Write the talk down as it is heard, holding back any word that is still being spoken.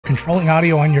controlling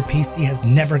audio on your PC has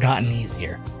never gotten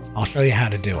easier. I'll show you how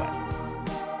to do it.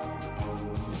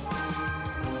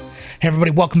 Hey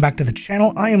everybody, welcome back to the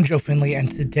channel. I am Joe Finley,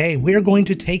 and today we are going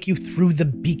to take you through the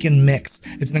BEACN Mix.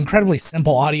 It's an incredibly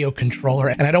simple audio controller,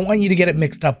 and I don't want you to get it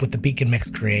mixed up with the BEACN Mix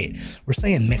Create. We're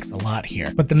saying Mix a lot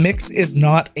here, but the Mix is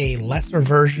not a lesser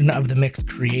version of the Mix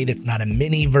Create. It's not a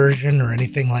mini version or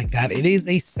anything like that. It is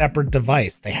a separate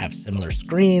device. They have similar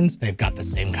screens, they've got the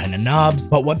same kind of knobs,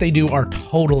 but what they do are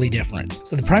totally different.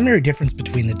 So the primary difference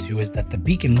between the two is that the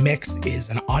BEACN Mix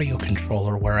is an audio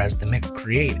controller, whereas the Mix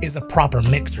Create is a proper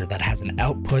mixer that has an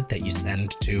output that you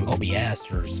send to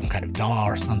OBS or some kind of DAW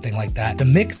or something like that. The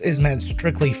Mix is meant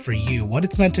strictly for you. What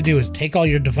it's meant to do is take all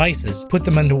your devices, put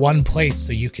them into one place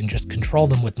so you can just control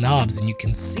them with knobs and you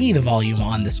can see the volume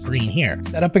on the screen here.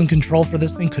 Setup and control for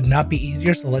this thing could not be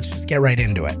easier, so let's just get right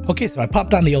into it. Okay, so I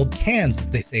popped on the old cans,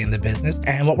 as they say in the business,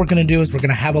 and what we're going to do is we're going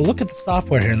to have a look at the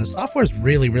software here, and the software is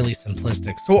really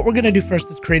simplistic. So what we're going to do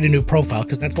first is create a new profile,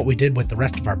 because that's what we did with the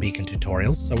rest of our BEACN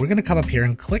tutorials. So we're going to come up here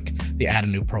and click the add a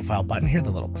new profile button here, the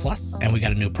little plus, and we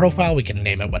got a new profile. We can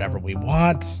name it whatever we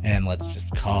want, and let's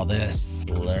just call this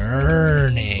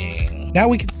learning. Now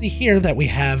we can see here that we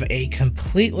have a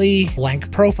completely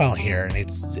blank profile here, and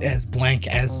it's as blank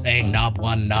as saying knob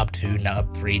 1, knob 2,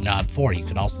 knob 3, knob 4. You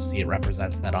can also see it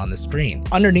represents that on the screen.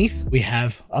 Underneath, we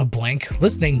have a blank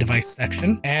listening device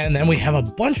section, and then we have a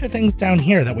bunch of things down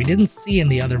here that we didn't see in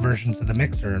the other versions of the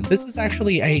mixer. And this is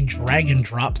actually a drag and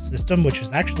drop system, which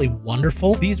is actually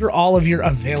wonderful. These are all of your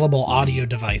available audio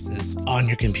devices on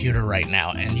your computer right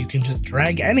now, and you can just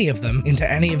drag any of them into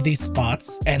any of these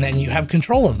spots, and then you have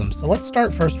control of them. So let's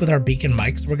start first with our BEACN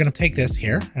mic. So we're going to take this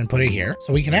here and put it here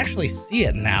so we can actually see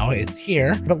it now. It's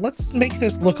here, but let's make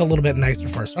this look a little bit nicer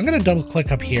first. So I'm going to double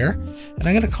click up here, and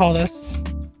I'm going to call this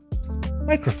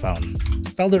microphone.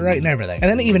 Spelled it right and everything. And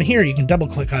then even here, you can double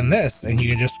click on this and you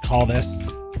can just call this,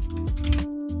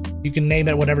 you can name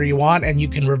it whatever you want, and you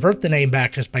can revert the name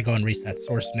back just by going reset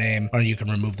source name, or you can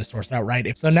remove the source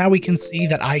outright. So now we can see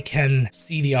that I can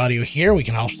see the audio here. We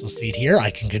can also see it here. I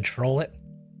can control it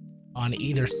on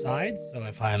either side. So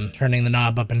if I'm turning the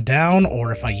knob up and down,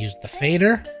 or if I use the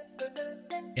fader,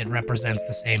 it represents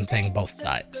the same thing both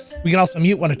sides. We can also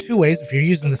mute one of two ways. If you're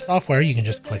using the software, you can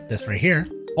just click this right here.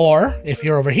 Or if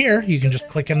you're over here, you can just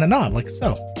click in the knob like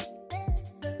so.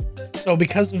 So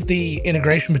because of the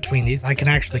integration between these, I can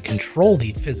actually control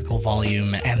the physical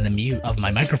volume and the mute of my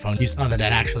microphone. You saw that it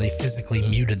actually physically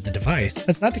muted the device.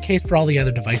 That's not the case for all the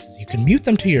other devices. You can mute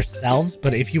them to yourselves,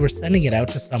 but if you were sending it out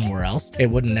to somewhere else, it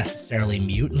wouldn't necessarily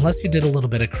mute unless you did a little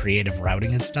bit of creative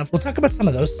routing and stuff. We'll talk about some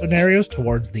of those scenarios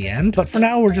towards the end, but for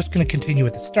now, we're just going to continue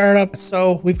with the startup.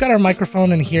 So we've got our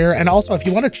microphone in here, and also if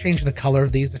you want to change the color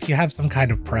of these, if you have some kind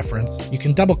of preference, you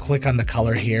can double click on the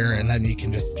color here, and then you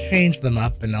can just change them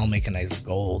up, and I'll make a nice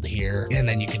gold here, and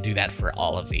then you can do that for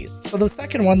all of these. So the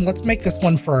second one, let's make this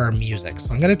one for our music.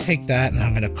 So I'm going to take that and I'm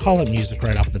going to call it music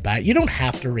right off the bat. You don't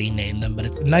have to rename them, but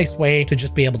it's a nice way to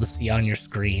just be able to see on your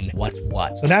screen what's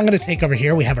what. So now I'm going to take over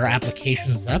here, we have our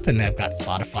applications up, and I've got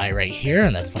Spotify right here,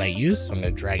 and that's what I use. So I'm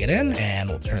going to drag it in, and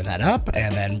we'll turn that up,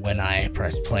 and then when I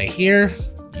press play here,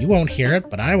 you won't hear it,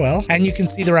 but I will. And you can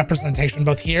see the representation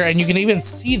both here, and you can even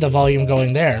see the volume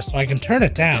going there. So I can turn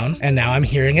it down, and now I'm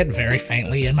hearing it very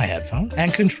faintly in my headphones.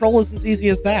 And control is as easy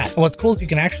as that. And what's cool is you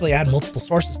can actually add multiple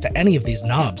sources to any of these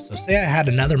knobs. So say I had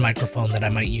another microphone that I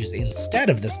might use instead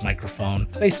of this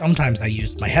microphone. Say sometimes I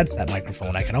used my headset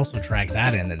microphone. I can also drag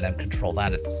that in and then control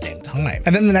that at the same time.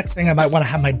 And then the next thing, I might want to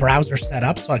have my browser set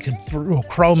up so I could throw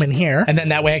Chrome in here. And then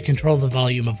that way I control the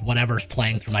volume of whatever's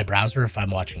playing through my browser if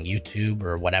I'm watching YouTube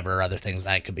or whatever other things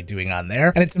that I could be doing on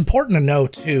there. And it's important to know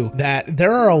too that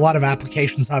there are a lot of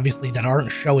applications obviously that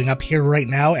aren't showing up here right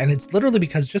now, and it's literally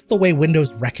because just the way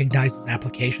Windows recognizes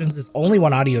applications is only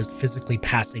when audio is physically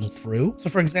passing through. So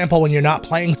for example, when you're not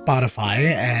playing Spotify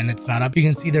and it's not up, you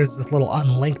can see there's this little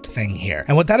unlinked thing here.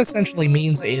 And what that essentially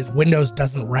means is Windows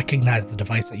doesn't recognize the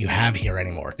device that you have here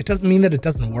anymore. It doesn't mean that it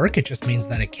doesn't work, it just means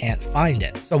that it can't find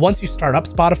it. So once you start up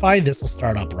Spotify, this will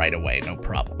start up right away, no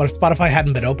problem. But if Spotify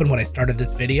hadn't been open when I started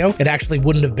this video, it actually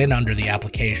wouldn't have been under the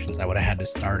applications. I would have had to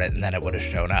start it and then it would have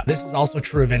shown up. This is also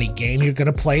true of any game you're going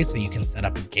to play, so you can set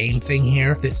up a game thing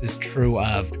here. This is true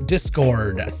of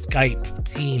Discord, Skype,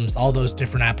 Teams, all those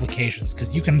different applications,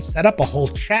 because you can set up a whole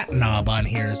chat knob on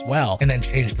here as well and then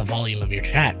change the volume of your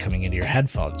chat coming into your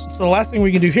headphones. So the last thing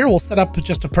we can do here, we'll set up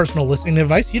just a personal listening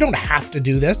device. You don't have to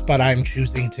do this, but I'm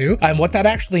choosing to. What that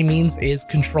actually means is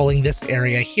controlling this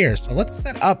area here. So let's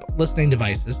set up listening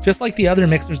devices just like the other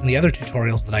mixers in the other tutorials.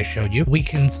 tutorials that I showed you, we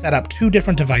can set up 2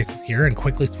 different devices here and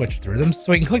quickly switch through them.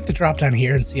 So we can click the drop down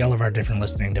here and see all of our different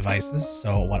listening devices.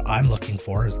 So what I'm looking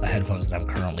for is the headphones that I'm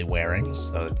currently wearing.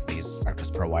 So it's these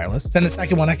Arctis Pro Wireless. Then the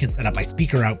second one, I can set up my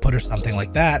speaker output or something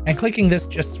like that. And clicking this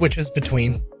just switches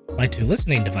between my 2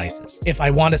 listening devices. If I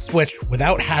want to switch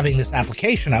without having this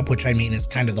application up, which I mean is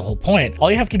kind of the whole point,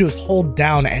 all you have to do is hold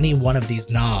down any one of these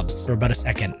knobs for about a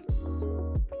second,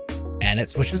 and it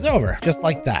switches over just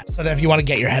like that. So that if you want to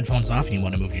get your headphones off and you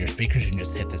want to move to your speakers, you can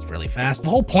just hit this really fast. The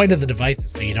whole point of the device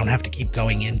is so you don't have to keep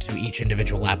going into each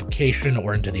individual application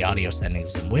or into the audio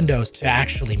settings in Windows to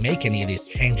actually make any of these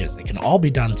changes. They can all be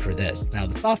done through this. Now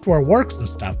the software works and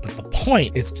stuff, but the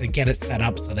point is to get it set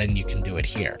up so then you can do it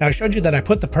here. Now I showed you that I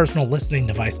put the personal listening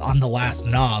device on the last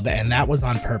knob, and that was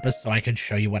on purpose so I could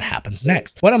show you what happens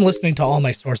next. When I'm listening to all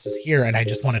my sources here and I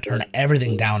just want to turn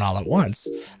everything down all at once,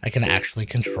 I can actually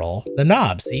control the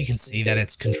knob. So you can see that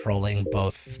it's controlling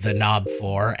both the knob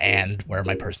for and where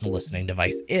my personal listening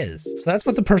device is. So that's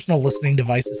what the personal listening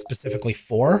device is specifically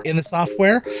for in the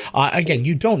software. Again,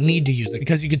 you don't need to use it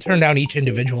because you can turn down each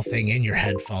individual thing in your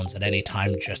headphones at any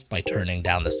time just by turning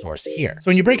down the source here.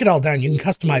 So when you break it all down, you can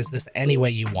customize this any way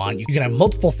you want. You can have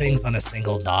multiple things on a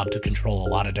single knob to control a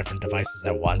lot of different devices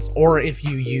at once. Or if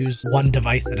you use one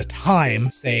device at a time,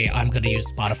 say I'm going to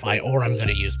use Spotify or I'm going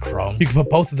to use Chrome, you can put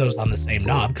both of those on the same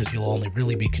knob because you'll only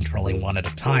really be controlling one at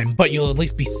a time, but you'll at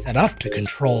least be set up to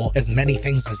control as many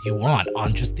things as you want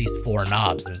on just these 4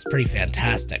 knobs, and it's pretty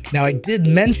fantastic. Now I did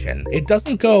mention it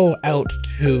doesn't go out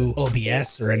to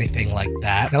OBS or anything like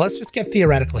that. Now let's just get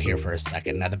theoretical here for a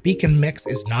second. Now the BEACN Mix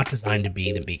is not designed to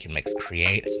be the BEACN Mix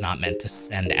Create. It's not meant to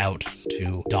send out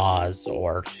to DAWs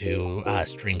or to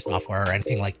stream software or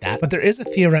anything like that, but there is a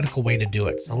theoretical way to do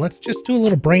it. So let's just do a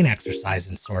little brain exercise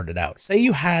and sort it out. Say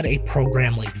you had a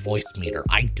program like Voicemeeter.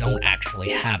 I don't actually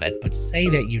have it, but say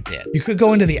that you did. You could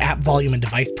go into the app volume and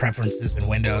device preferences in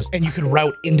Windows, and you could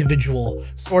route individual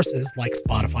sources like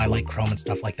Spotify, like Chrome and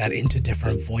stuff like that into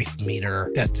different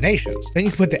Voicemeeter destinations. Then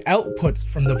you can put the outputs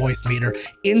from the Voicemeter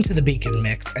into the BEACN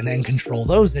Mix and then control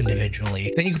those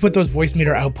individually. Then you can put those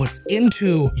Voicemeter outputs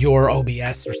into your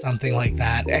OBS or something like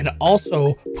that, and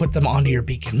also put them onto your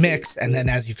BEACN Mix, and then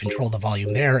as you control the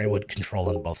volume there, it would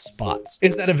control in both spots.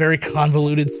 Is that a very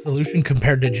convoluted solution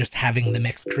compared to just having the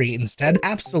mix create instead?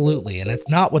 Absolutely, and it's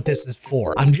not what this is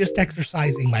for. I'm just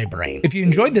exercising my brain. If you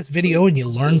enjoyed this video and you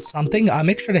learned something,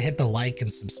 make sure to hit the like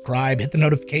and subscribe, hit the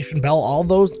notification bell, all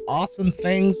those awesome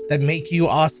things that make you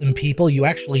awesome people. You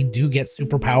actually do get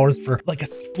superpowers for like a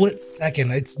split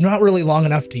second. It's not really long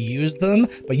enough to use them,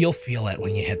 but you'll feel it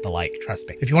when you hit the like, trust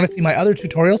me. If you want to see my other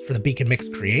tutorials for the BEACN Mix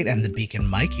Create and the BEACN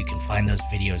Mic, you can find those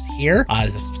videos here.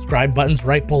 The subscribe button's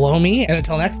right below me. And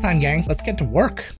until next time, gang, let's get to work.